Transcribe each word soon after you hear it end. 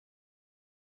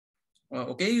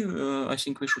I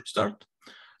think we should start.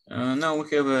 Now we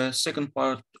have a second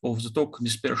part of the talk,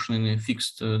 Dispersion in a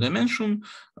Fixed Dimension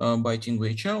by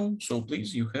Ting-Wei Chao. So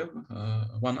please, you have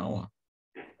 1 hour.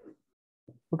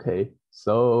 Okay,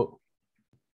 so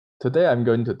today I'm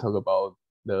going to talk about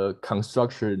the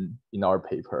construction in our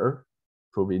paper,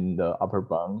 proving the upper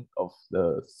bound of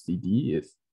the CD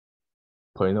is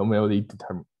polynomially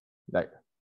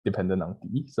dependent on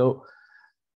D. So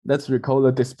let's recall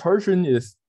the dispersion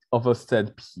is of a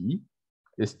set P.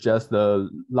 It's just the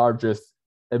largest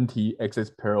empty axis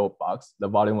parallel box, the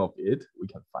volume of it we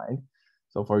can find.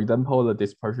 So for example, the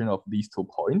dispersion of these 2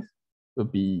 points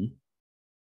would be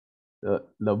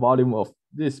the volume of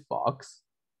this box,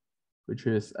 which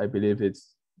is, I believe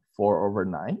it's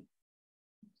 4/9.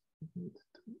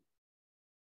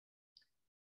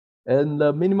 And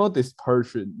the minimal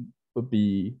dispersion would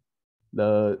be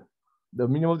the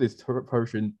minimal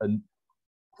dispersion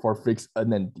for fixed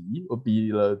N and D would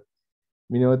be the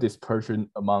minimal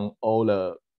dispersion among all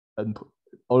the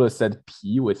set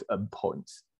P with N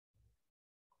points.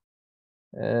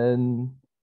 And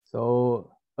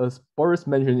so as Boris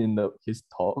mentioned in his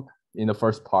talk, in the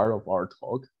first part of our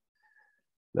talk,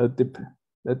 the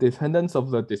dependence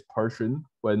of the dispersion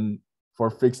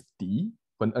for fixed D,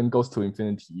 when N goes to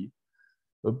infinity,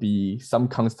 will be some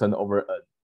constant over N.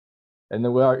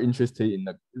 And we are interested in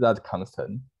that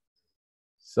constant.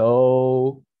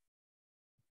 So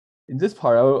in this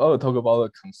part, I will talk about the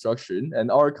construction,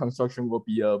 and our construction will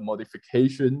be a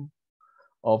modification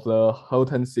of the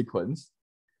Hilton sequence.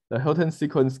 The Hilton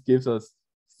sequence gives us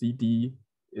CD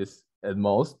is at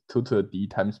most 2 to the D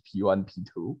times P1,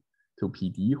 P2 to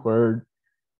PD, where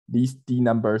these D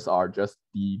numbers are just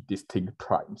D distinct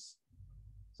primes.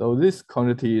 So this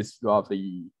quantity is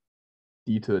roughly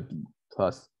D to the D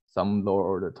plus some lower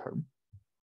order term.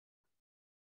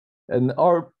 And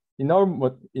in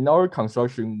our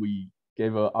construction, we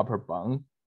gave an upper bound,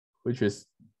 which is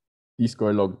D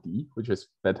squared log D, which is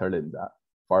better than that,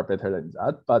 far better than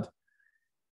that. But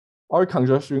our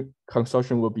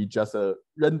construction will be just a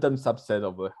random subset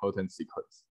of the Hilton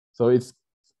sequence. So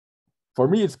for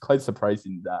me, it's quite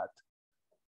surprising that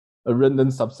a random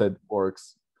subset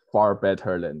works far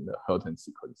better than the Hilton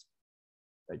sequence,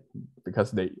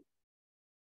 because the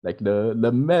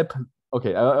map.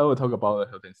 Okay, I will talk about the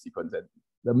Hilton sequence, and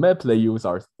the map they use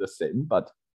are the same, but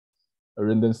a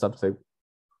random subset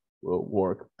will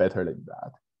work better than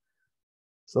that.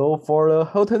 So for the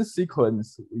Hilton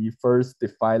sequence, we first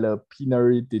define a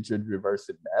binary digit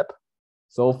reversal map.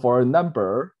 So for a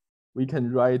number, we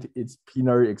can write its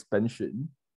binary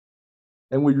expansion,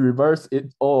 and we reverse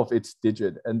all of its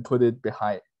digit and put it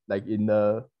behind, like in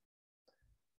the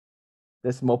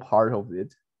decimal part of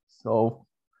it. So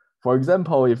for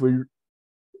example, if we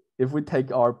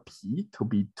take our P to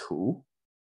be 2,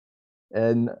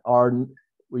 and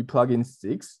we plug in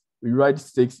 6, we write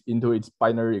 6 into its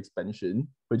binary expansion,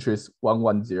 which is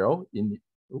 110 in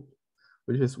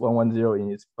its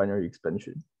binary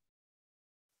expansion.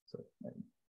 So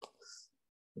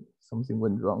something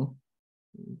went wrong.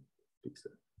 Fix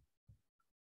it.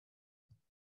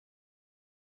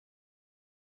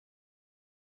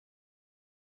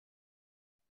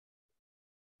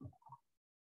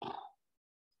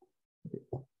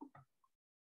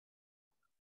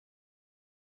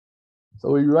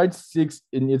 So we write 6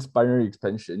 in its binary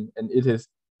expansion, and it is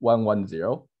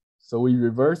 110. So we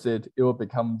reverse it, it will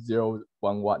become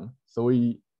 011. So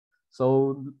the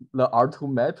R2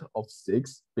 map of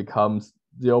 6 becomes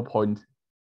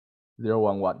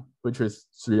 0.011, which is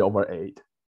 3/8.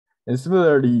 And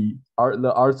similarly,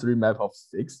 the R3 map of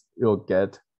 6 will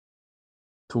get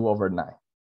 2/9.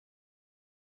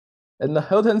 And the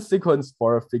Hilton sequence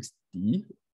for a fixed D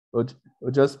will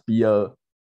just be a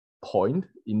point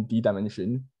in D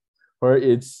dimension, where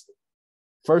its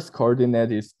first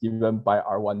coordinate is given by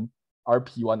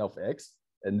RP1 of X,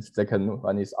 and second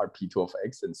one is RP2 of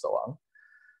X, and so on.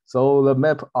 So the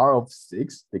map R of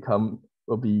 6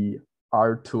 will be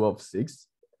R2 of 6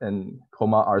 and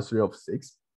comma R3 of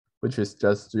 6, which is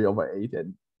just 3/8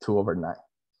 and 2/9.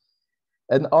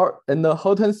 And the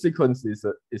Hilton sequence is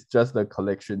just a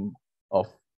collection of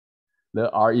the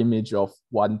R image of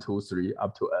 1, 2, 3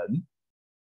 up to N.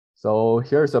 So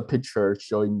here's a picture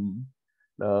showing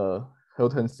the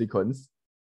Hilton sequence,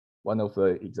 one of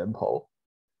the example.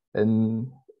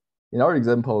 And in our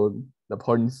example, the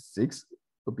point 6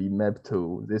 will be mapped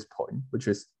to this point, which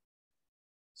is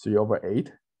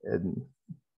 3/8 and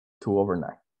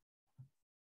 2/9.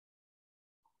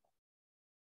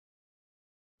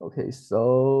 Okay,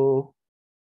 so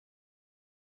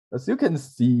as you can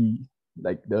see,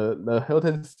 like the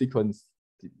Hilton sequence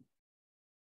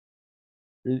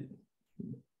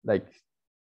like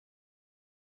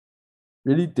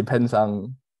really depends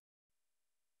on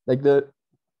like the.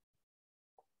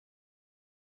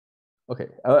 Okay,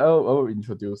 I'll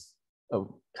introduce a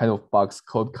kind of box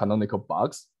called canonical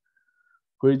box,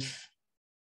 which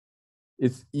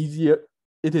is easier.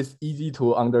 It is easy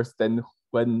to understand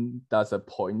when does a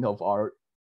point of our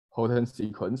Houghton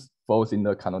sequence falls in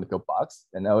the canonical box,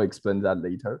 and I'll explain that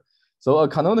later. So a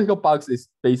canonical box is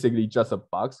basically just a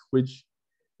box which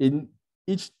in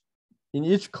each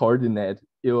coordinate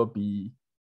it will be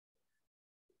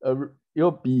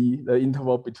the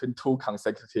interval between two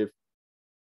consecutive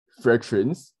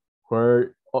fractions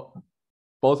where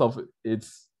both of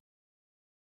its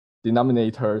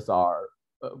denominators are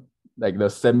like the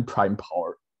same prime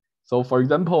power. So for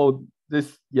example,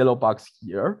 this yellow box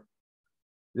here,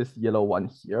 this yellow one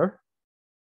here,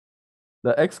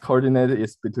 the x coordinate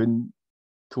is between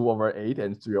 2/8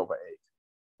 and 3/8.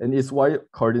 And its y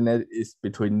coordinate is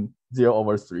between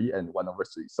 0/3 and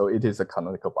 1/3. So it is a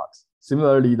canonical box.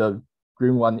 Similarly, the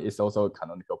green one is also a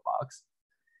canonical box.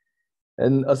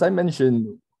 And as I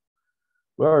mentioned,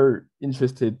 we're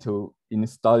interested in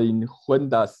studying when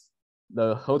does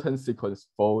the Houghton sequence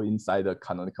fall inside the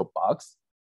canonical box.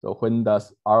 So when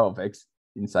does R of x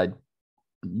inside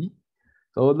B?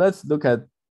 So let's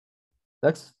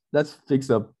fix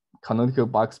a canonical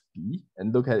box B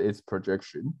and look at its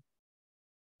projection.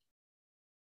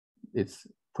 Its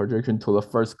projection to the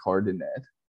first coordinate.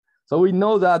 So we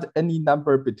know that any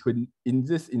number in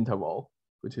this interval,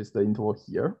 which is the interval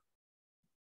here,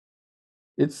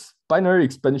 its binary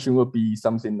expansion will be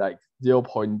something like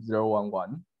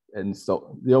 0.011 and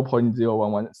so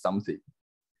 0.011 something.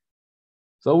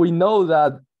 So we know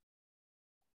that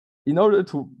in order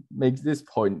to make this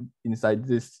point inside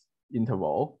this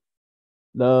interval,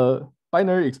 the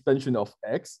binary expansion of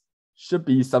x should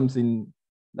be something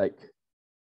like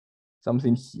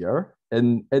something here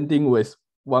and ending with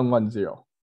 110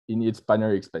 in its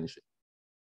binary expansion.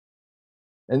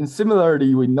 And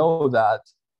similarly, we know that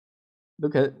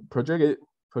project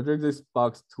this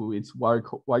box to its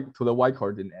to the y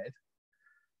coordinate.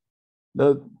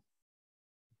 The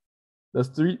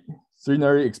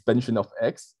trinary expansion of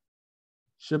x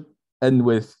should end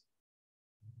with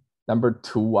number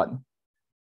 2, 1.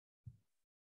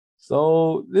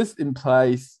 So this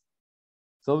implies,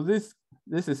 so this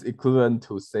is equivalent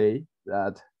to say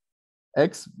that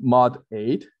x mod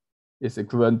 8 is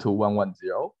equivalent to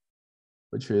 110,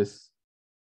 which is,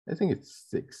 I think it's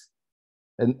 6.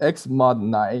 And x mod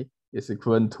 9 is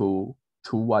equivalent to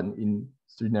 2, 1 in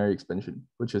trinary expansion,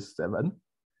 which is 7.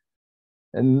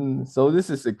 And so this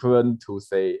is equivalent to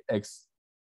say x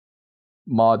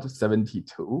mod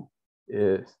 72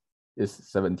 is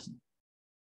 70.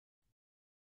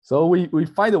 So we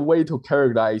find a way to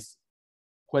characterize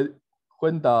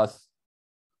when does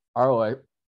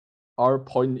our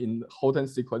point in Houghton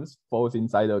sequence falls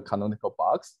inside a canonical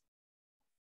box,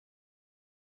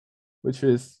 which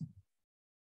is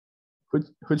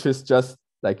just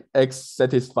like x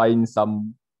satisfying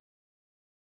some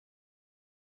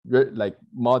like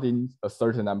modding a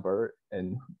certain number,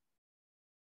 and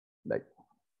like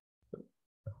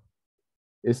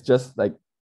it's just like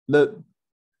the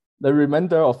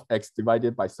remainder of x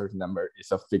divided by certain number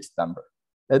is a fixed number.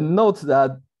 And note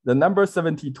that the number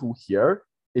 72 here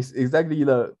is exactly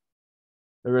the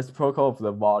reciprocal of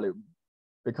the volume,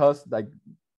 because like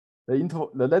the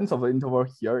length of the interval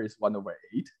here is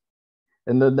 1/8,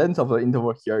 and the length of the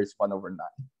interval here is 1/9,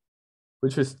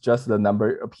 which is just the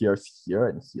number appears here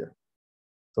and here.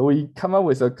 So we come up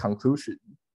with a conclusion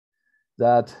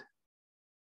that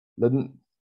then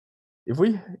if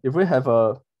we have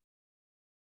a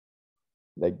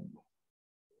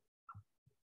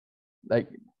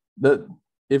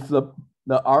if the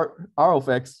R of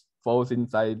x falls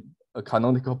inside a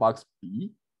canonical box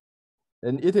B,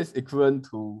 then it is equivalent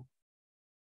to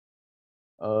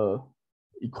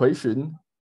equation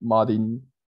modding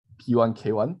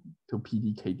P1K1 to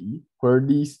PDKD, where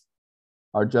these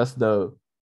are just the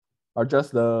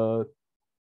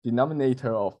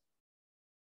denominator of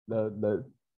the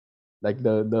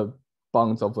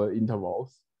bounds of the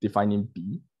intervals defining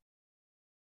B.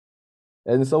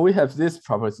 And so we have this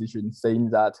proposition saying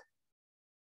that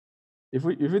if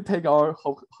we take our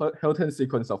Houghton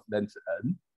sequence of length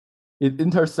n, it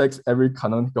intersects every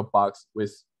canonical box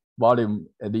with volume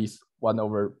at least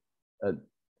 1/n.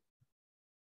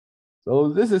 So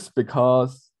this is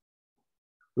because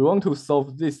we want to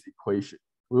solve this equation.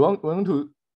 We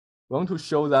want to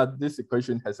show that this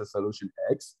equation has a solution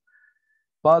x,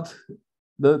 but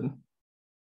the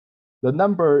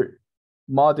number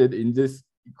modded in this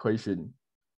equation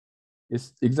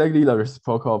is exactly the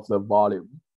reciprocal of the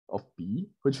volume of B,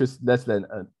 which is less than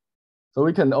n. So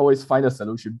we can always find a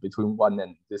solution between 1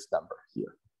 and this number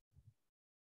here.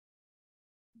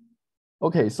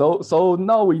 Okay, so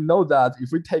now we know that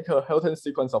if we take a Hilton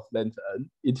sequence of length n,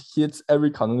 it hits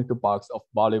every canonical box of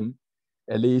volume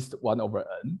at least 1 over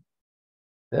n.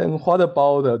 Then what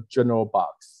about the general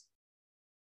box?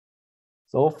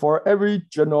 So for every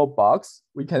general box,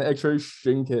 we can actually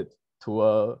shrink it to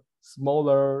a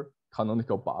smaller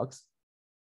canonical box.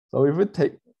 So if we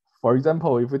take, for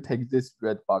example, if we take this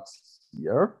red box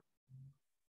here,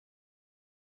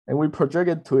 and we project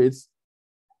it to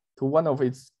one of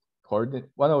the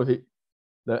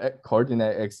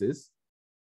coordinate axes,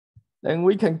 then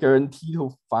we can guarantee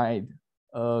to find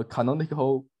a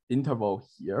canonical interval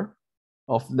here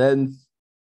of length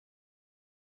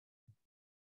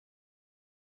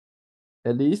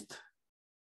at least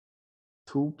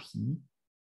 2p,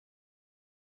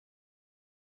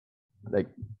 like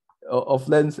of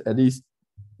length at least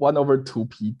 1 over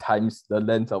 2p times the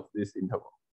length of this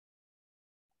interval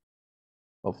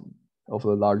of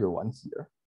the larger one here.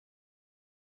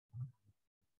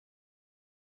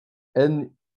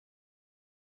 And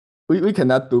we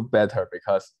cannot do better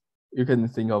because you can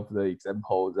think of the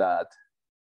example that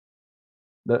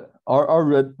our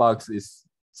red box is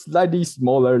slightly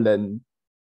smaller than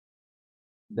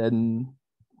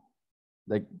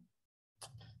like,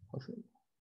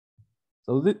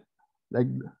 so this, like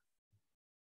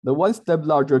the one step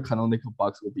larger canonical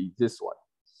box will be this one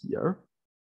here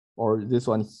or this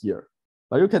one here.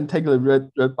 But you can take the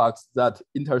red box that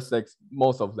intersects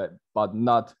most of them, but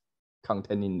not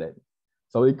containing them.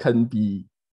 So it can be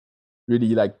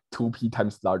really like 2p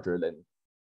times larger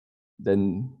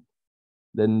than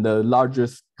the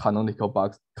largest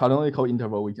canonical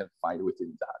interval we can find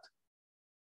within that.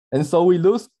 And so we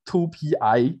lose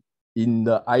 2pi in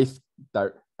the ice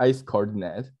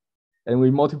coordinate, and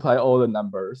we multiply all the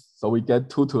numbers. So we get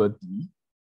 2 to the d.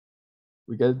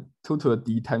 We get 2 to the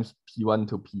d times p1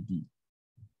 to pd.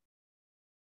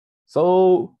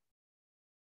 So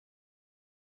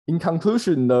in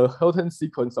conclusion, the Hilton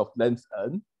sequence of length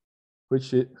n,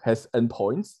 which has n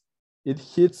points, it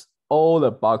hits all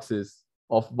the boxes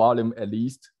of volume at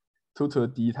least 2 to the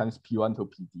d times p1 to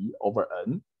pd over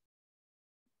n.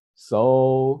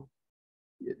 So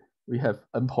we have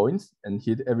n points and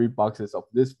hit every boxes of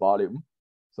this volume.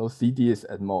 So CD is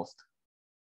at most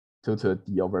 2 to the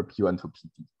d over p1 to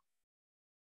pd.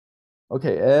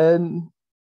 Okay, and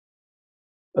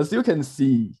as you can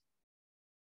see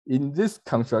in this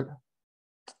construct,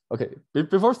 okay,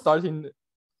 before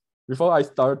I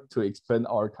start to explain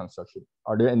our construction,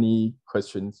 are there any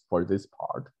questions for this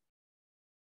part?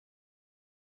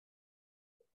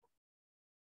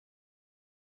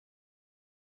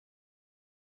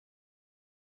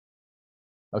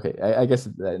 Okay, I guess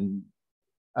then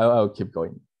I'll keep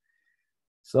going.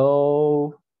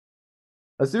 So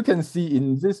as you can see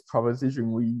in this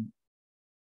proposition,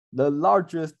 the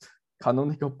largest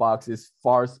canonical box is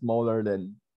far smaller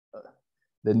than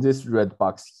this red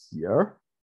box here.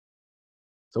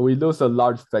 So we lose a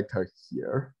large factor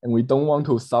here, and we don't want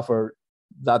to suffer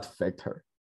that factor.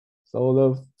 So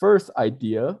the first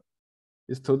idea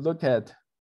is to look at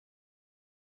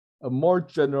a more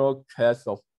general class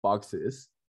of boxes,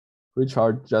 which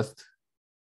are just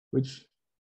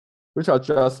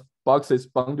boxes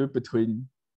bounded between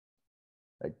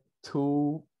like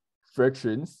two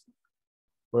fractions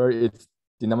where its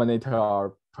denominator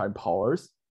are prime powers.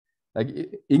 Like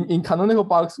in canonical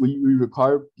box, we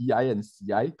require bi and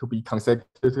ci to be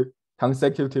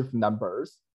consecutive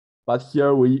numbers, but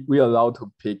here we allow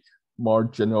to pick more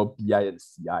general bi and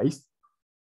ci's.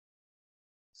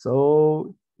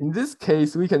 So in this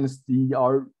case, we can see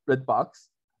our red box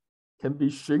can be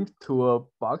shrunk to a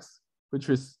box which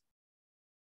is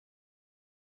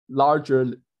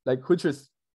larger, like which is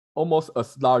almost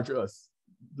as large as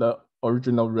the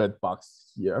original red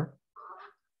box here.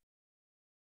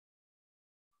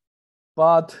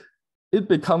 But it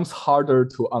becomes harder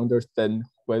to understand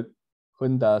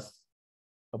when does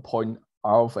a point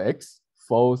r of x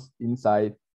falls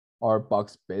inside our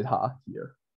box beta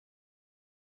here.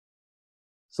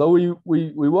 So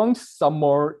we want some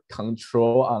more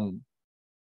control on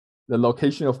the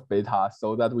location of beta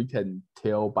so that we can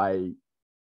tell by,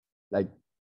 like,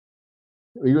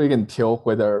 we can tell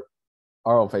whether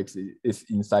r of x is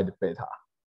inside beta.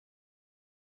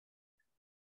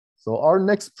 So our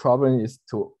next problem is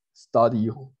to study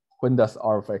when does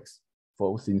r of x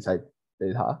falls inside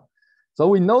beta. So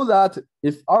we know that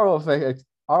if r of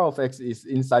x is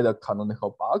inside a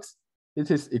canonical box,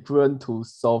 it is equivalent to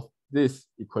solve this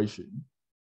equation.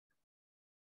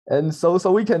 And so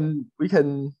we can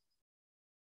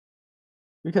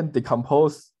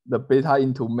decompose the beta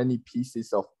into many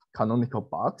pieces of canonical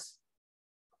box.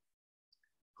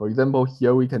 For example,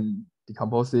 here we can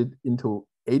decompose it into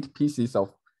 8 pieces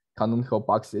of canonical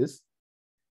boxes.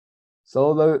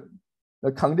 So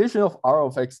the condition of R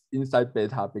of X inside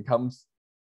beta becomes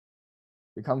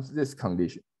this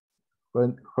condition,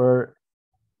 where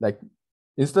like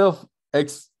instead of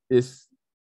X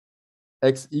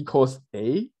equals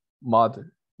A mod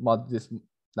this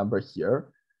number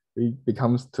here, we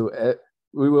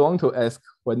want to ask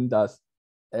when does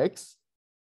X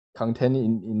contain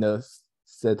in a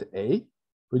set A,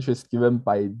 which is given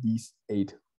by these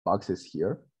 8 boxes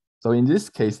here. So in this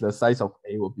case, the size of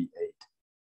A will be 8.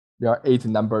 There are 8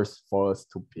 numbers for us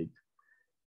to pick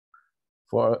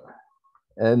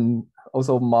and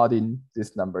also modding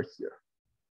this number here.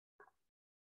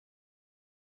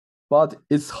 But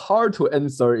it's hard to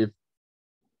answer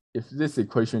if this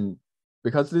equation,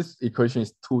 because this equation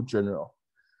is too general.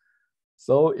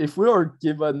 So if we are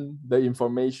given the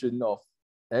information of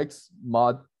X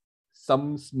mod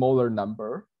some smaller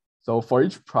number, so for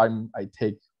each prime, I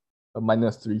take a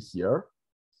 -3 here.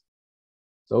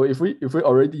 So if we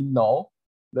already know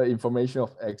the information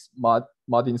of X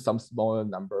modding some smaller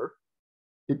number,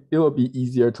 it will be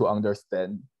easier to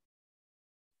understand,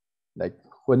 like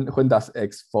when does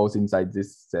X falls inside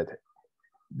this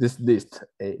list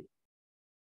A.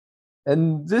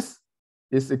 And this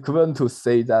is equivalent to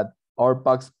say that our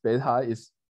box beta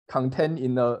is contained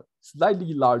in a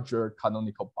slightly larger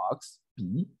canonical box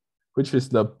B, which is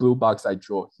the blue box I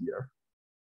draw here.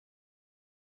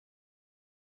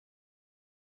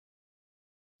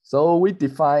 So we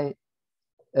define,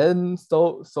 and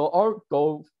so our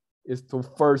goal is to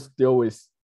first deal with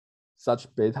such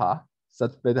beta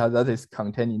that is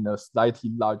contained in a slightly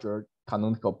larger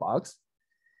canonical box.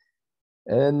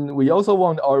 And we also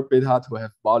want our beta to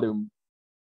have volume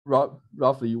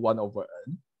roughly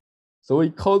 1/n. So we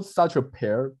call such a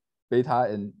pair beta,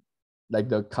 and like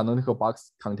the canonical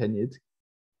box contain it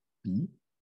B.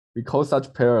 We call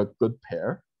such pair a good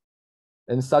pair.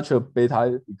 And such a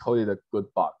beta, we call it a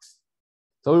good box.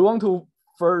 So we want to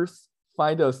first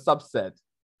find a subset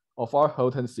of our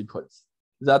Hilton sequence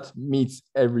that meets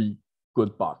every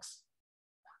good box.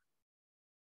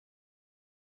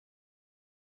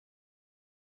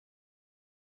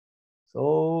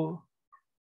 So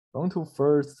I want to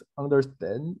first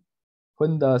understand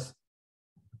when does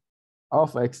R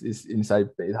of X is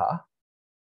inside beta.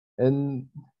 And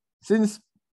since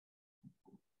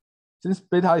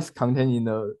beta is contained in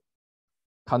a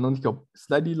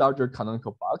slightly larger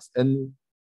canonical box, and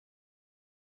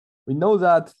we know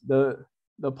that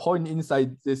the point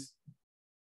inside this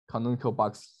canonical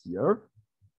box here,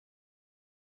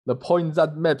 the point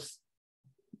that maps,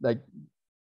 like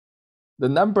the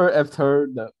number after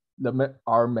the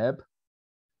R map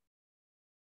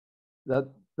that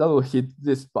will hit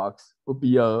this box would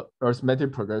be a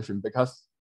arithmetic progression, because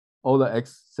all the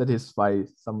X satisfy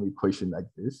some equation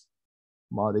like this,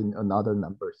 modding another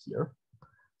number here.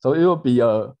 So it will be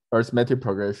a arithmetic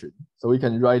progression. So we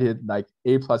can write it like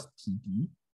A plus TD,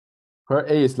 where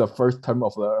A is the first term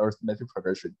of the arithmetic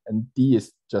progression, and D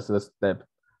is just a step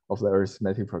of the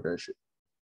arithmetic progression.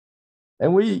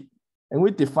 And we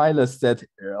define the set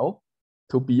L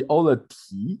to be all the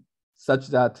T such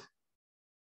that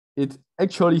it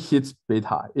actually hits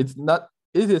beta. It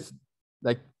is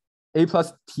like A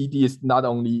plus TD is not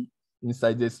only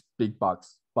inside this big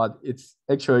box, but it's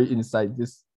actually inside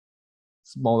this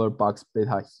smaller box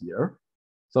beta here.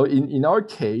 So in our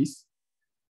case,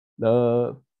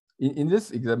 in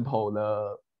this example,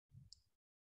 the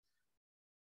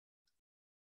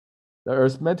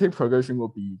arithmetic progression will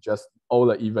be just all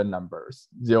the even numbers,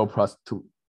 0 plus 2.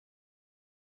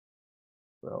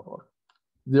 Well,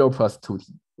 0 plus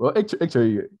 2t. Well,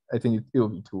 actually, I think it will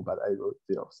be 2, but I wrote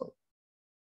 0, so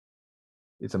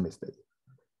it's a mistake.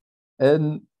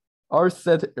 And our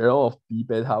set L of B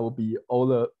beta will be all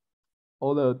the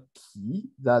T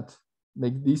that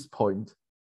make this point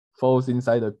falls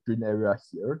inside the green area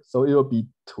here. So it will be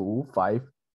 2,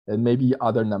 5, and maybe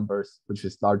other numbers, which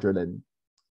is larger than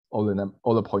all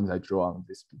the points I draw on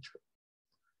this picture.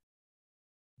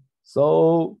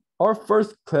 So our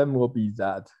first claim will be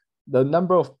that the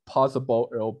number of possible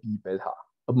LB beta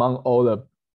among all the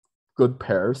good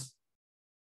pairs,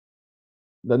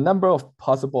 the number of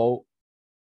possibility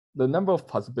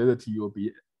will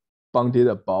be bounded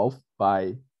above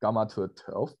by gamma to the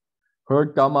 12, where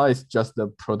gamma is just the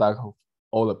product of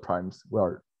all the primes,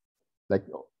 where like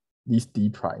these D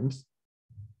primes.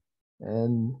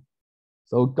 And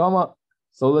so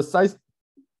the size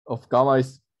of gamma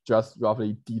is just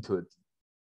roughly d to the d.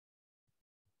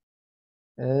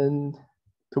 And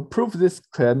to prove this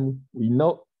claim, we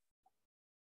know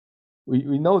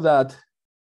that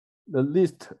the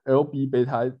least LB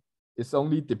beta is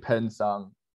only depends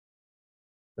on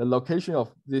the location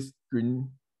of this green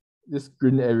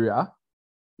area,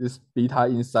 this beta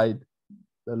inside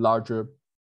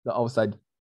the outside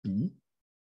B,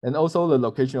 and also the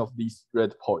location of these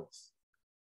red points.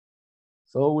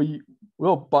 So we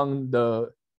will bound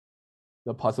the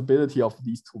possibility of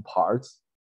these two parts.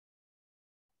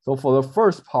 So for the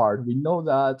first part, we know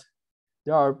that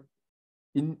there are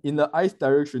in the ith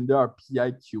direction, there are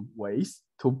pi cube ways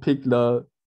to pick the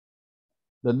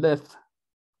left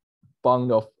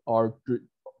bound of our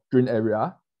green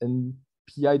area, and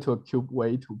pi to a cube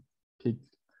way to pick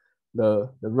the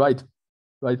right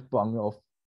bound of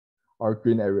our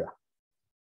green area.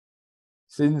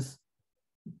 Since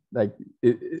like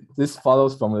this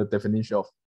follows from the definition of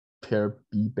pair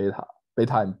B beta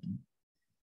and B.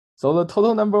 So the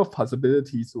total number of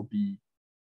possibilities will be,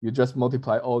 you just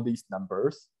multiply all these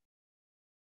numbers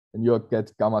and you'll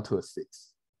get gamma to a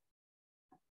 6.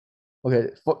 Okay,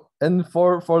 for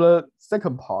the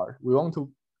second part, we want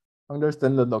to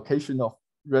understand the location of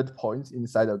red points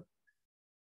inside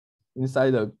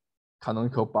the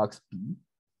canonical box B.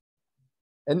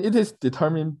 And it is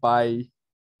determined by,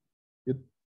 you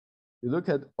look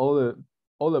at all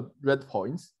the red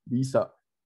points. These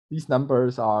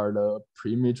numbers are the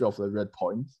preimage of the red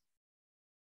points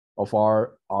of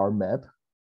our map.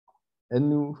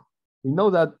 And we know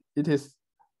that it is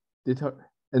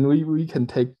and we can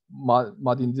take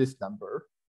modding this number.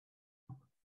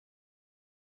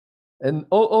 And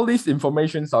all these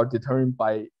informations are determined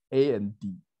by A and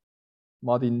D,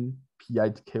 modding PI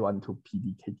K1 to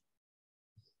PD K2.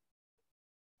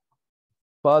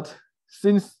 But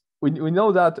since we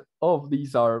know that all of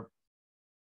these are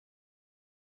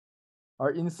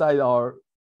inside our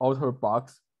outer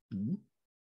box B,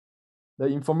 the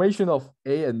information of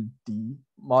A and D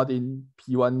modding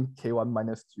P1 K1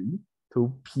 minus 3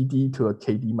 to PD to a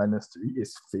KD minus 3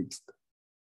 is fixed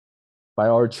by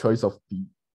our choice of B.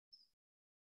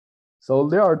 So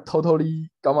there are totally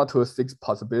gamma to a 6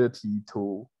 possibility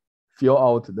to fill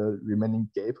out the remaining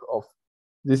gap of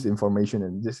this information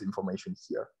and this information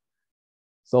here.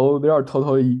 So there are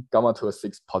totally gamma to a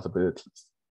 6 possibilities.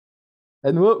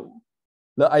 And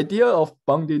the idea of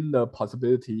bounding the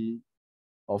possibility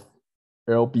of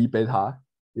LB beta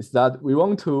is that we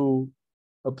want to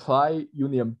apply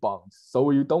union bounds. So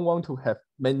we don't want to have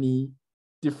many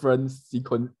different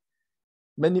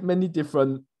many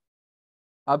different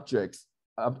objectives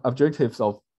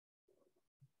of,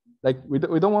 like we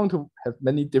don't want to have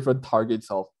many different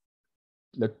targets of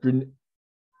the green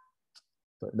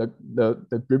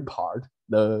part,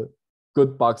 the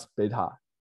good box beta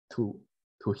to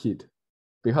hit,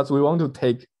 because we want to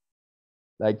take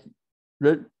like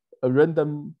a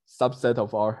random subset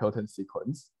of our Hilton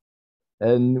sequence,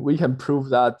 and we can prove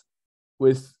that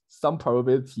with some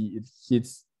probability it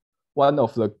hits one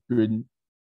of the green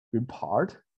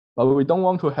part, but we don't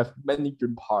want to have many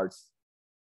green parts.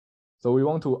 So we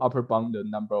want to upper bound the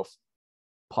number of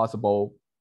possible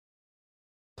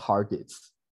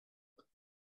targets.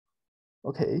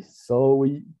 Okay, so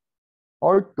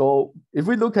our goal, if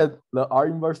we look at the R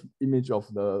inverse image of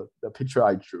the picture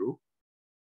I drew,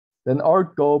 then our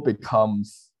goal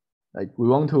becomes like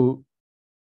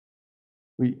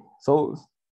so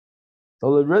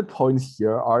the red points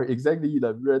here are exactly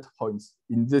the red points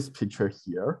in this picture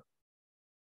here,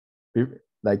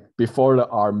 like before the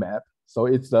R map. So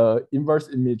it's the inverse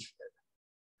image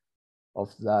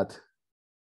of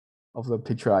the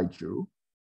picture I drew.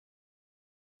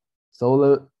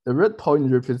 So the red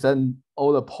point represent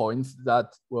all the points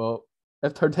that will,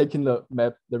 after taking the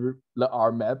map, the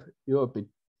R map,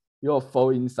 you'll fall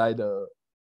inside the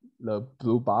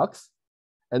blue box,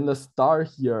 and the star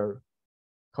here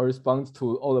corresponds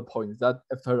to all the points that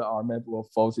after the R map will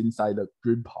fall inside the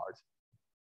green part.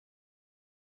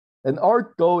 And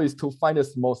our goal is to find a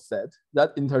small set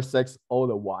that intersects all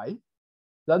the Y.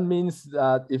 That means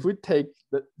that if we take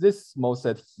this small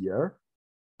set here,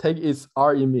 take its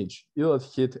R image, it will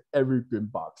hit every green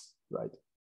box, right?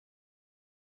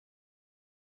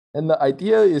 And the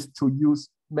idea is to use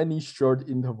many short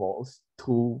intervals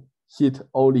to hit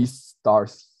all these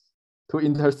stars, to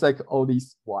intersect all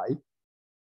these Y.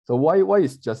 So Y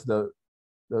is just the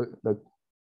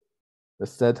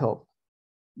set of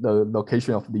the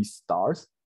location of these stars.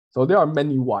 So there are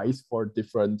many Ys for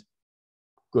different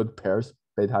good pairs,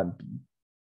 beta and B.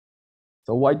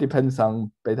 So Y depends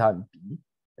on beta and B.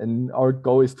 And our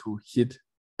goal is to hit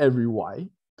every Y,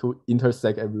 to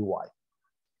intersect every Y.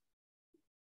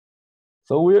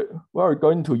 So we are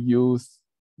going to use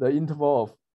the interval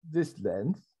of this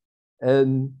length,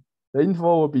 and the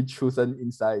interval will be chosen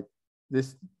inside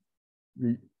this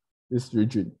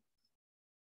region.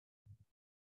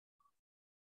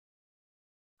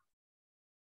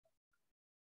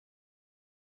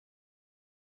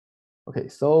 Okay,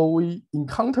 so we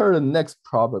encounter the next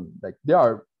problem. Like there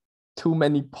are too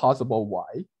many possible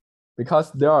y because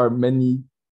there are many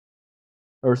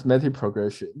arithmetic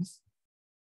progressions.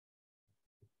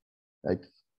 Like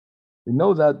we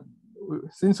know that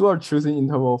since we are choosing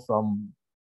interval from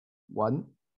 1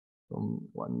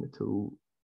 to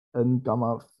n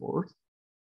gamma 4,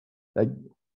 like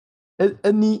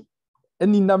any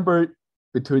number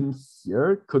between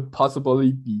here could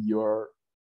possibly be your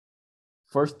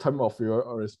first term of your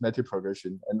arithmetic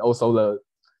progression and also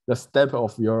the step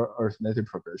of your arithmetic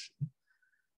progression.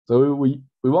 So we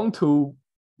want to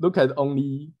look at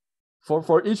only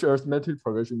for each arithmetic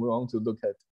progression, we want to look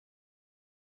at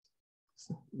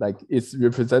like its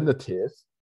representative,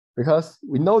 because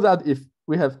we know that if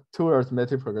we have two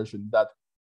arithmetic progression that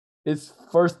its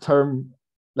first term,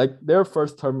 like their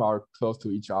first term are close to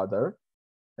each other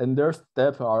and their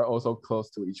steps are also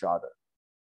close to each other,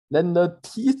 then the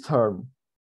t term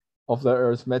of the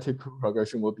arithmetic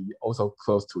progression will be also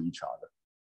close to each other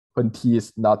when t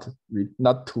is not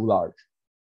too large.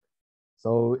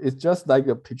 So it's just like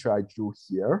a picture I drew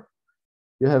here.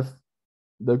 You have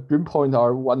the green points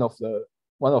are one of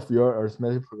your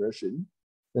arithmetic progression,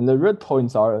 and the red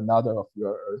points are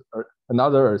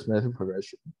another arithmetic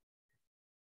progression.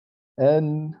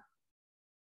 And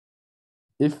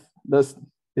if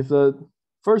the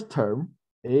first term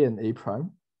a and a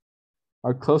prime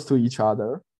are close to each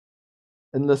other,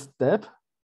 and the step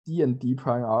d and d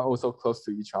prime are also close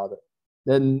to each other,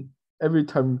 then every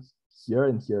term here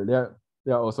and here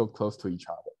they are also close to each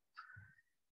other.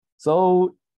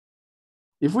 So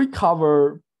if we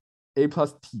cover a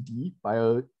plus td by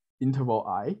an interval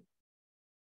I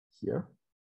here,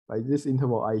 by this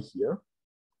interval I here,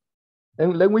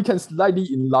 and then we can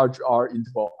slightly enlarge our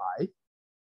interval I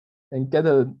and get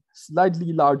a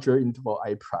slightly larger interval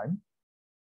I prime.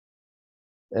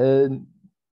 And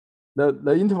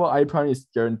the interval I prime is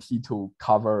guaranteed to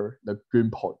cover the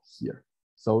green point here.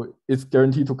 So it's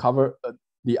guaranteed to cover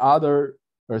the other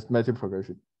arithmetic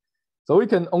progression. So we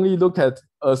can only look at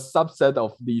a subset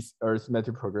of these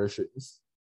arithmetic progressions.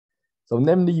 So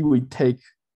namely, we take,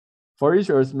 for each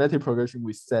arithmetic progression,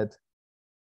 we set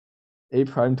a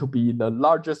prime to be the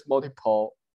largest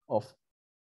multiple of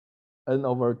n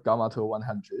over gamma to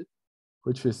 100,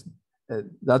 which is,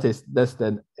 that is less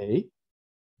than a.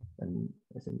 And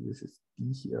I think this is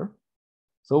d here.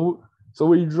 So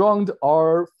we round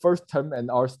our first term and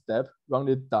our step, round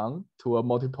it down to a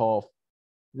multiple of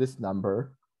this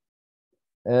number.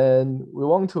 And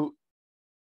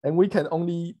we can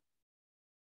only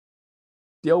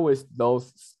deal with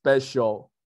those special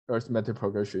arithmetic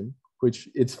progression, which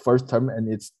its first term and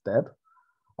its step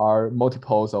are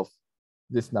multiples of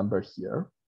this number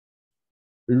here.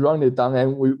 We round it down,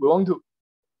 and we want to,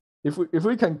 if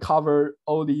we can cover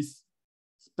all these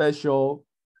special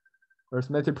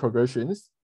arithmetic progressions,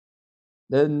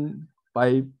 then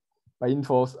by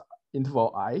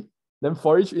interval I, then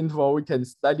for each interval we can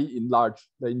slightly enlarge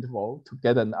the interval to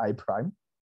get an I prime,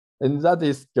 and that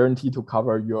is guaranteed to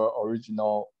cover your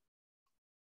original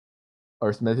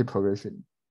arithmetic progression.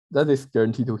 That is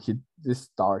guaranteed to hit this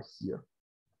star here.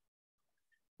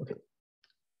 Okay.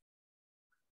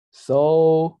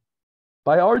 So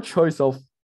by our choice of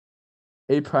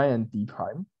A prime and D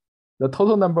prime, the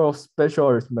total number of special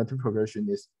arithmetic progression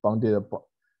is bounded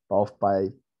above by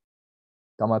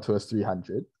gamma to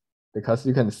 300, because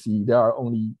you can see there are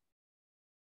only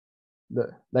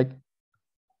like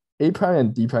A prime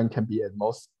and D prime can be at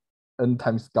most n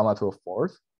times gamma to a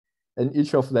fourth, and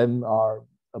each of them are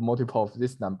a multiple of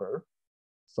this number.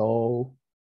 So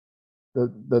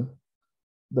the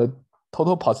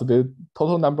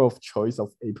total number of choice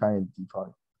of A prime and D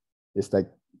prime is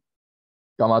like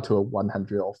gamma to a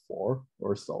 104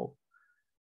 or so.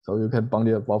 So you can bound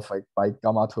it above like by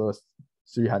gamma to a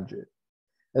 300.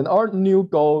 And our new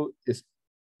goal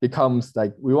becomes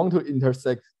like we want to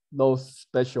intersect those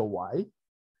special y,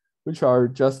 which are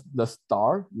just the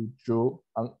star you drew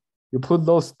on. You put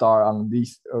those star on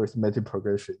these arithmetic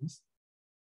progressions,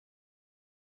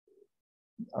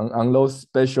 on those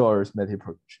special arithmetic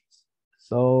progressions.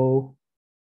 So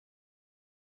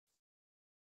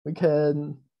we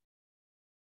can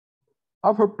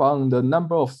upper bound the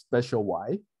number of special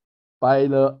y by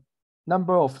the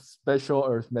number of special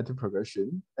arithmetic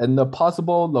progression and the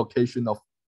possible location of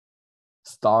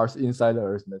stars inside the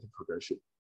arithmetic progression.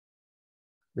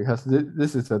 because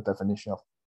this is the definition of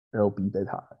LB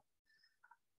beta.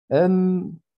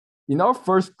 And in our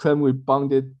first claim, we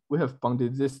have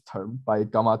bounded this term by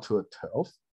gamma to a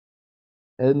 12.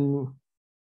 And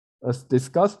as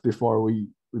discussed before, we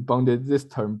bounded this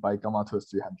term by gamma to a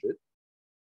 300.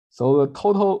 So the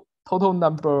total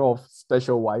number of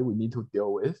special y we need to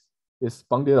deal with is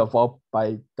bounded about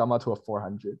by gamma to a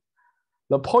 400.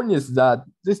 The point is that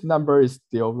this number is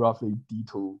still roughly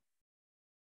d2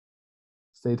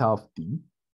 theta of d,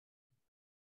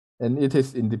 and it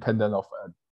is independent of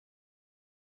n.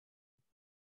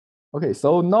 Okay,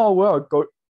 so now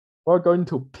we're going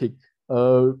to pick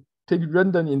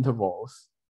random intervals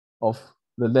of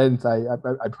the length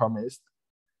I promised.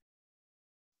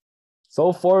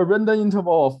 So for a random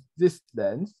interval of this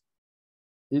length,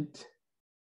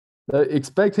 the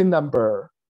expected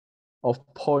number of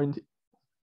point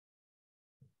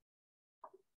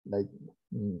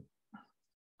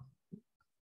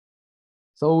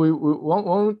so we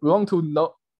want to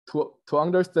know to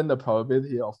understand the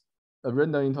probability of a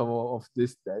random interval of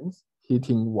this length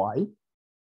hitting y.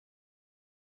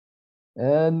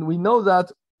 And we know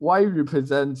that y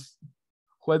represents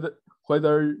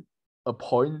whether a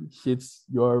point hits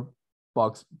your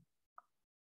box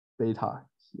beta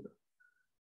here.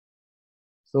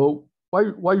 So y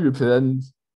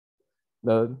represents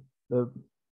the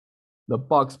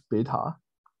box beta,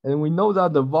 and we know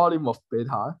that the volume of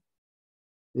beta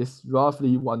is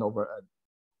roughly 1 over n.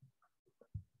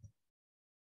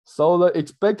 So the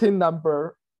expected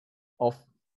number of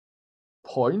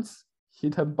points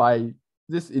hidden by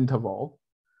this interval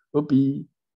will be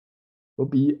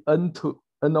n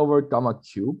over gamma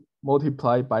cube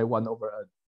multiplied by 1 over n,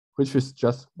 which is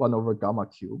just 1 over gamma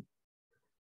cube.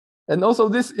 And also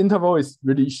this interval is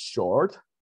really short,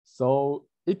 so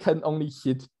it can only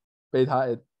hit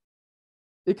beta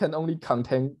it can only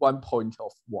contain 1 point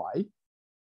of y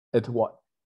at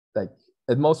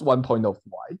most 1 point of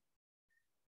y.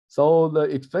 So the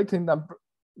expected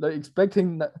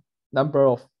number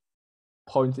of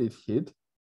points it hit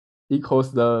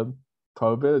equals the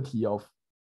probability of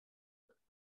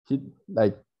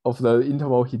the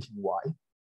interval hitting y.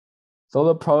 So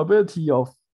the probability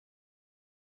of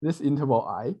this interval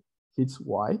I hits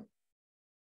y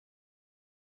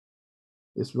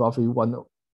is roughly 1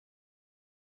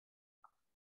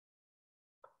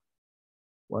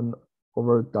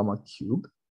 over gamma cube.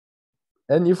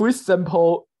 And if we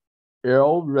sample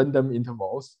L random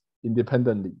intervals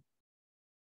independently,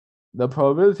 the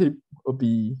probability will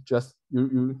be just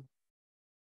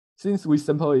since we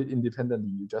sample it independently,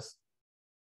 you just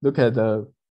look at the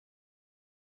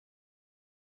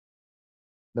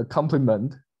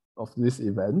complement of this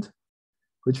event,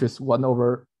 which is 1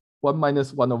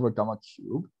 minus 1 over gamma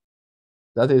cube.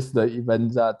 That is the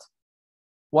event that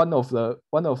one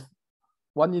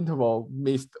interval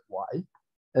missed y,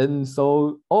 and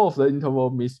so all of the interval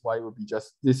missed y will be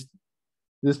just this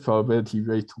probability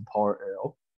raised to power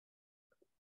L.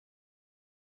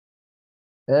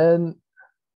 And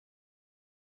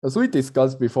as we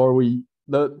discussed before,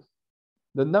 the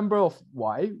number of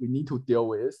y we need to deal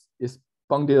with is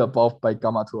bounded above by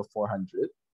gamma to a 400.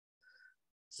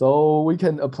 So we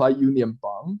can apply union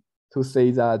bound to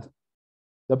say that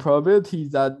the probability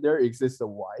that there exists a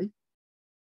y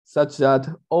such that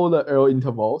all the L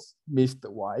intervals missed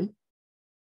y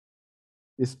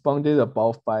is bounded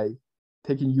above by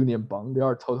taking union bound. There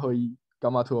are totally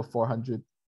gamma to a 400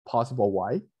 possible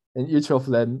y, and each of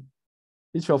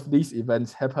these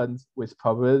events happens with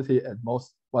probability at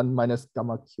most 1 minus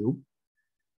gamma cube,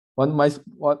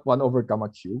 1 over gamma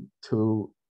cube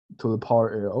to the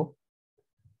power L.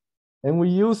 And we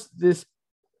use this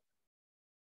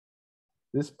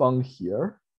bound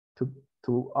here to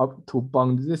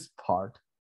bound this part.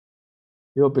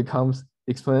 It becomes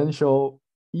exponential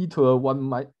e to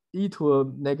a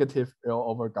negative L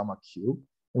over gamma cube.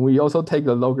 And we also take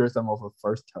the logarithm of the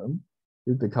first term.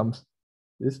 It becomes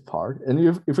this part.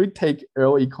 And if we take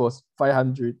L equals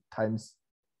 500 times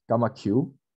gamma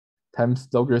cube times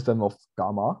logarithm of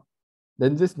gamma,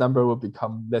 then this number will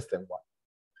become less than 1.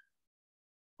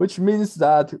 Which means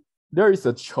that there is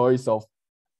a choice of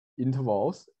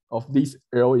intervals, of these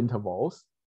L intervals,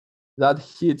 that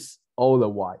hits all the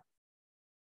y.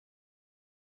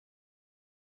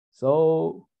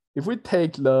 So if we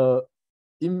take the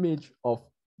image of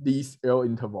these L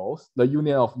intervals, the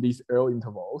union of these L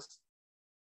intervals,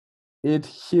 it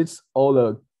hits all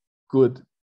the good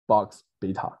box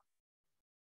beta.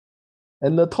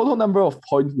 And the total number of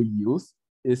points we use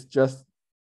is just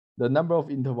the number of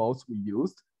intervals we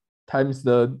used times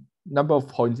the number of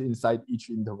points inside each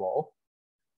interval,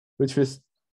 which is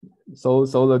So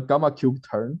the gamma cube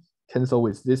term cancel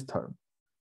with this term.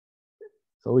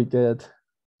 So we get,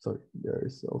 so there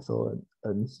is also an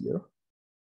n here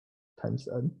times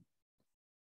n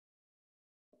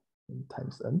and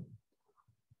times n.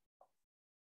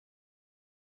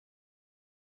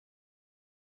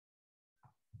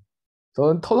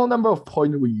 So the total number of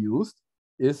points we used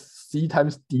is c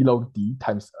times d log d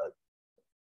times n.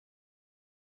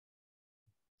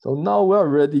 So now we're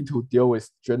ready to deal with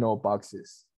general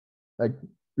boxes. Like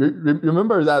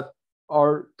remember that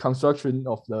our construction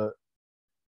of the,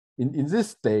 in this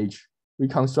stage, we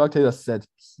constructed a set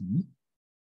P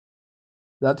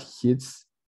that hits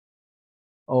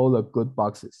all the good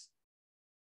boxes.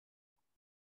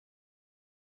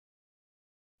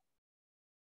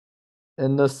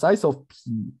 And the size of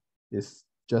P is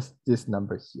just this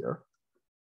number here.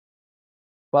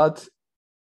 But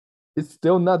it's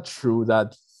still not true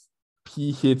that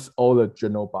P hits all the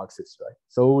general boxes, right?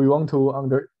 So we want to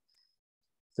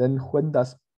then when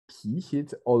does P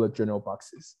hit all the general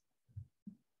boxes?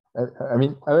 I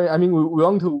mean, we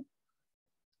want to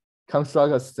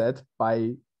construct a set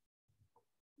by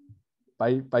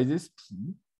this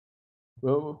P,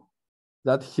 well,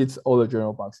 that hits all the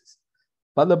general boxes.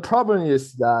 But the problem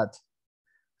is that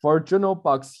for general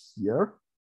box here,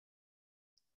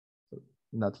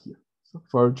 not here. So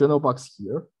for general box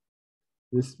here,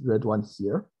 this red one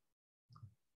here,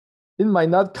 it might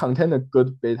not contain a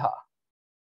good beta,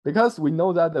 because we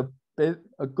know that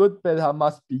a good beta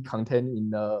must be contained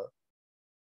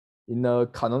in a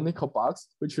canonical box,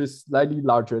 which is slightly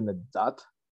larger than that.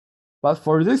 But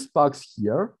for this box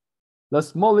here, the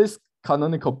smallest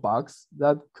canonical box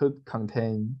that could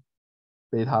contain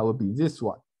beta would be this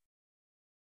one,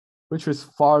 which is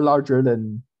far larger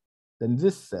than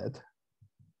this set.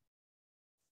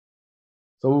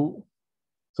 So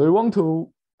we want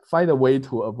to find a way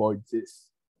to avoid this.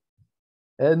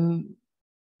 And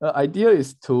the idea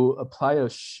is to apply a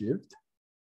shift.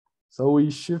 So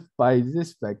we shift by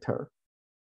this vector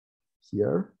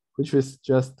here, which is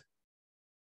just,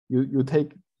 you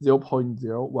take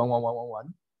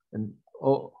 0.01111 and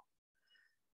all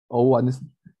ones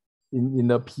in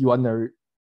the P1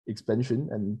 expansion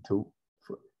and to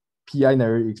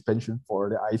P-inary expansion for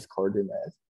the i's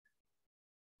coordinate.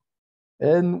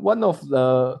 And one of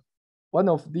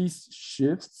these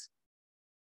shifts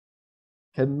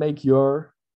can make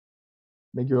your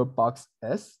box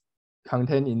S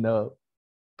contain in the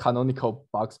canonical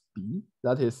box B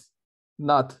that is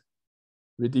not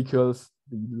ridiculously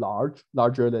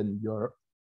larger than your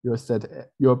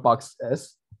box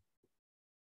S.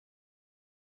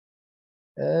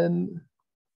 And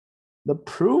the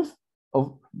proof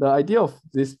of the idea of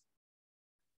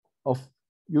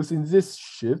using this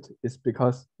shift is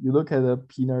because you look at the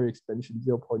P-inary expansion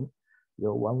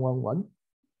 0.0111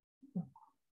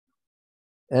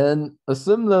 and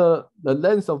assume the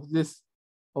length of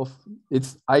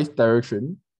its ith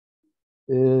direction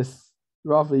is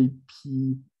roughly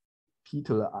p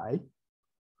to the I,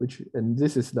 and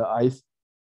this is the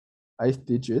ith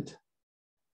digit.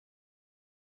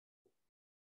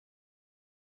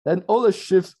 Then all the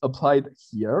shifts applied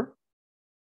here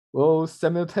will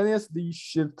simultaneously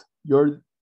shift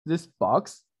this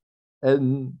box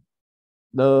and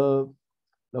the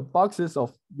boxes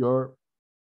of the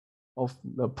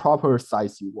proper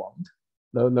size you want,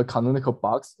 the canonical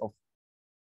box of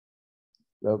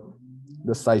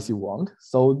the size you want.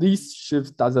 So these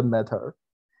shifts doesn't matter.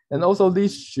 And also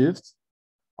these shifts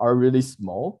are really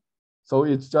small. So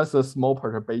it's just a small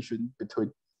perturbation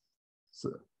between,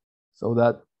 so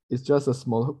that it's just a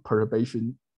small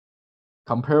perturbation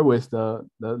compared with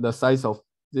the size of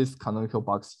this canonical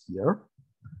box here.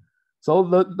 So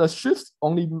the shifts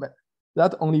only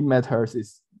matters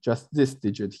is just this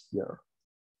digit here.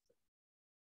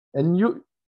 And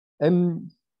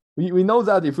we know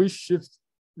that if we shift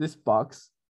this box,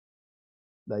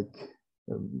 like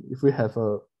if we have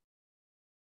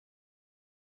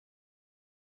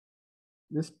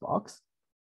this box,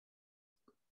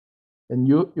 and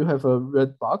you have a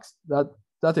red box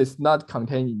that is not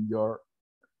contained in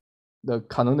the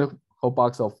canonical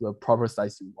box of the proper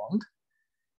size you want,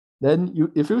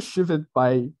 then if you shift it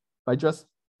by just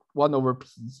 1 over P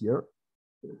here,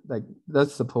 like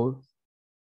let's suppose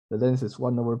the length is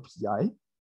 1 over Pi,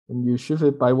 and you shift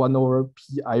it by 1 over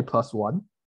Pi plus 1,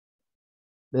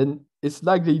 then it's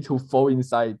likely to fall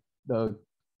inside the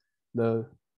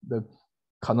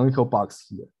canonical box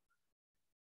here.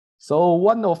 So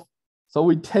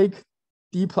we take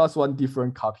D plus 1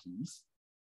 different copies,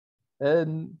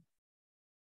 and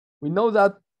we know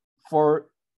that for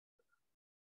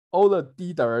all the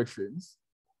D directions,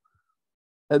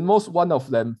 at most one of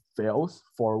them fails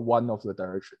for one of the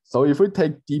directions. So if we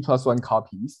take d plus 1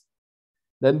 copies,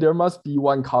 then there must be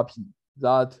one copy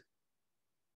that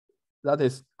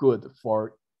is good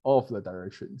for all of the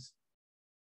directions.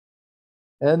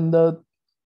 And the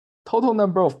total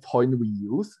number of points we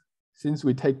use, since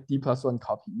we take d plus 1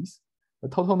 copies, the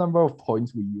total number of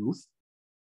points we use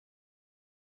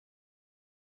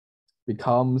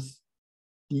becomes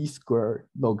d squared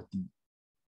log d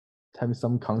times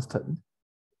some constant.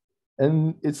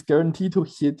 And it's guaranteed to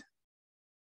hit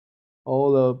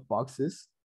all the boxes,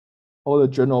 all the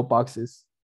general boxes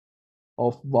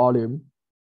of volume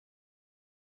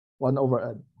 1 over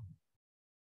n.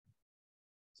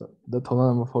 So the total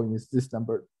number of points is this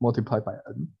number multiplied by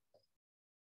n.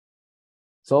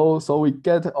 So we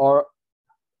get our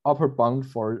upper bound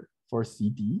for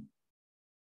CD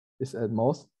is at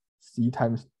most C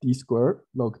times d squared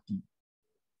log d.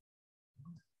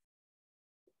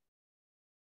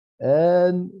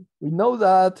 And we know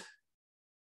that,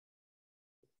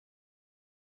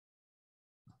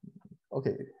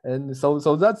 okay, and so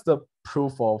that's the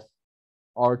proof of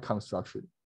our construction.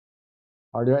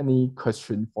 Are there any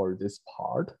questions for this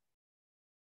part?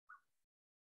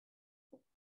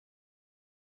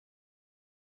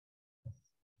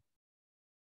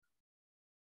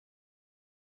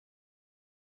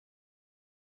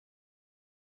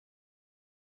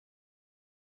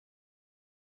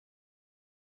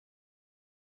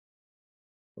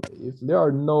 If there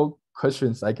are no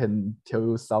questions, I can tell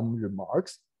you some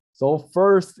remarks. So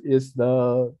first is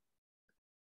about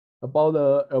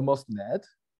the Elmos net.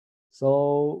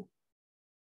 So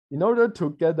in order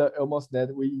to get the Elmos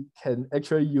net, we can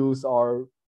actually use our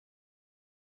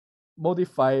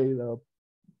modify the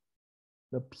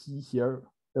P here,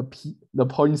 the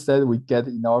points that we get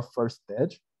in our first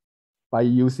stage by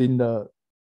using the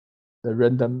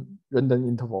random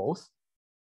intervals.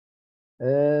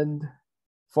 And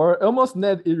for Elmos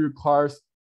net, it requires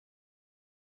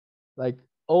like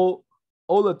all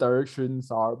the directions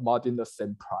are modding the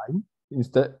same prime.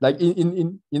 Instead, like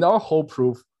in our whole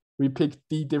proof, we pick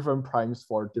d different primes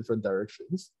for different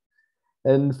directions.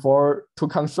 And to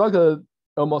construct a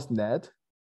Elmos net,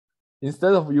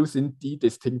 instead of using d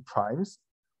distinct primes,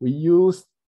 we use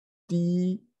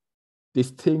d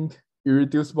distinct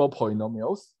irreducible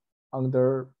polynomials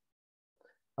under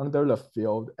the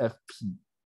field Fp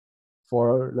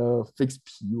for the fixed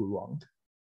P we want.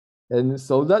 And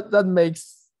so that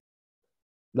makes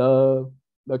the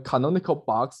canonical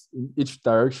box in each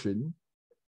direction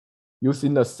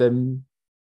using the same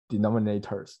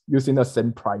denominators, using the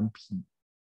same prime P.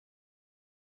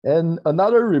 And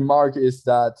another remark is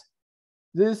that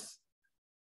this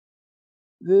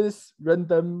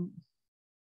random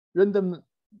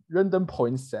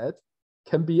point set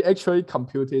can be actually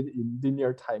computed in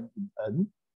linear time in n,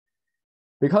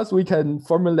 because we can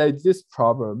formulate this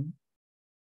problem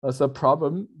as a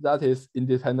problem that is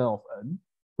independent of n,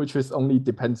 which is only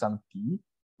depends on d,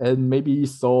 and maybe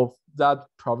solve that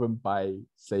problem by,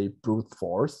 say, brute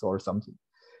force or something.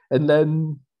 And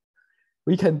then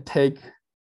we can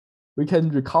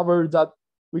recover that,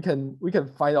 we can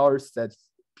find our set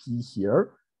P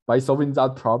here by solving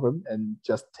that problem and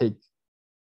just take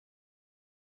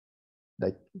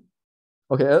like,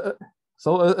 okay,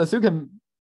 so as you can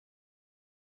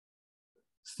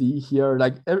see here,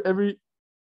 like the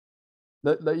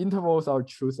intervals are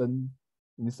chosen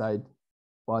inside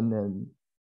 1 and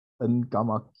n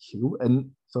gamma q,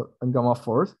 and so n gamma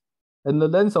fourth, and the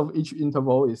length of each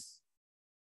interval is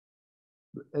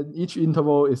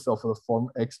of the form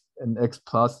x and x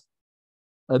plus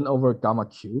n over gamma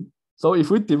cube. So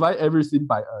if we divide everything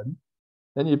by n,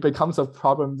 then it becomes a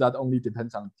problem that only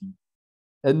depends on d.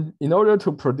 And in order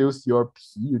to produce your P,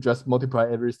 you just multiply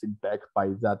everything back by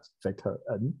that vector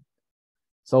n.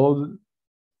 So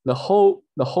the whole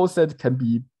set can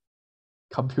be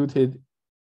computed,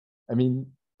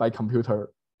 by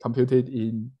computer, computed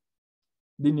in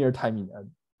linear time in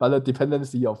n. But the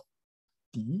dependency of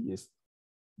d is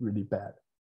really bad.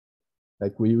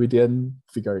 Like we didn't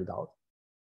figure it out.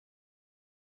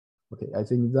 Okay, I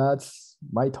think that's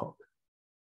my talk.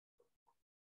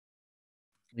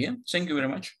 Yeah, thank you very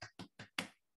much.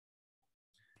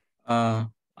 Are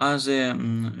there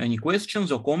any questions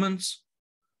or comments?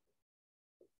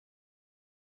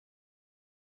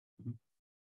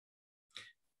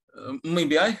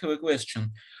 Maybe I have a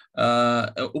question.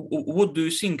 What do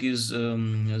you think is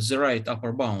the right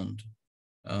upper bound?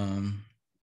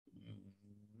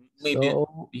 Maybe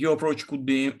your approach could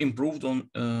be improved on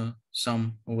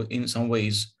in some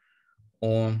ways,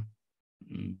 or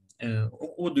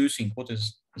what do you think? What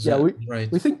is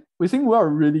right? We think we are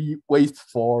really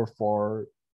wasteful for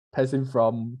passing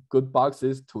from good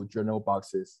boxes to general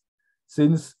boxes.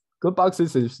 Since good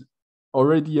boxes is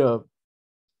already a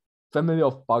family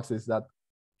of boxes that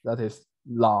is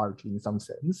large in some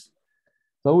sense.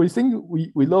 So we think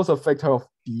we lose a factor of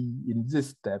D in this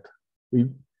step. We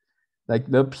like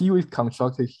the P we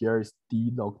constructed here is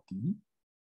D log D.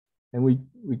 And we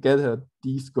get a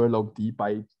D squared log D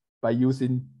by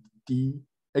using D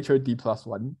plus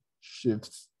 1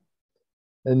 shifts.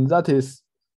 And that is,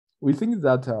 we think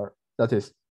that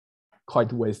is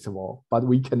quite wasteful, but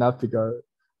we cannot figure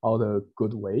out a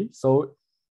good way. So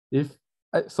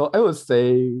I would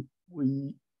say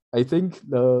I think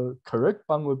the correct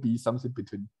bound would be something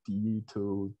between D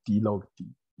to D log D.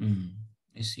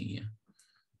 I see. Yeah.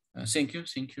 Thank you.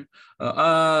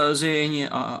 Are there any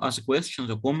other questions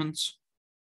or comments?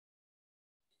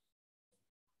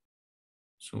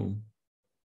 So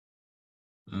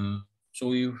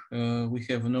if we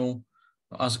have no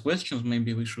other questions,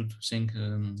 maybe we should thank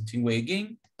Ting-Wei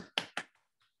again.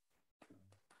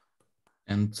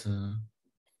 And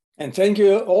thank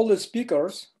you all the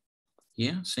speakers.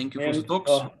 Yeah, thank you for the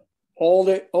talks. All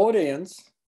the audience,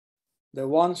 the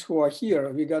ones who are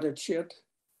here, we got a chat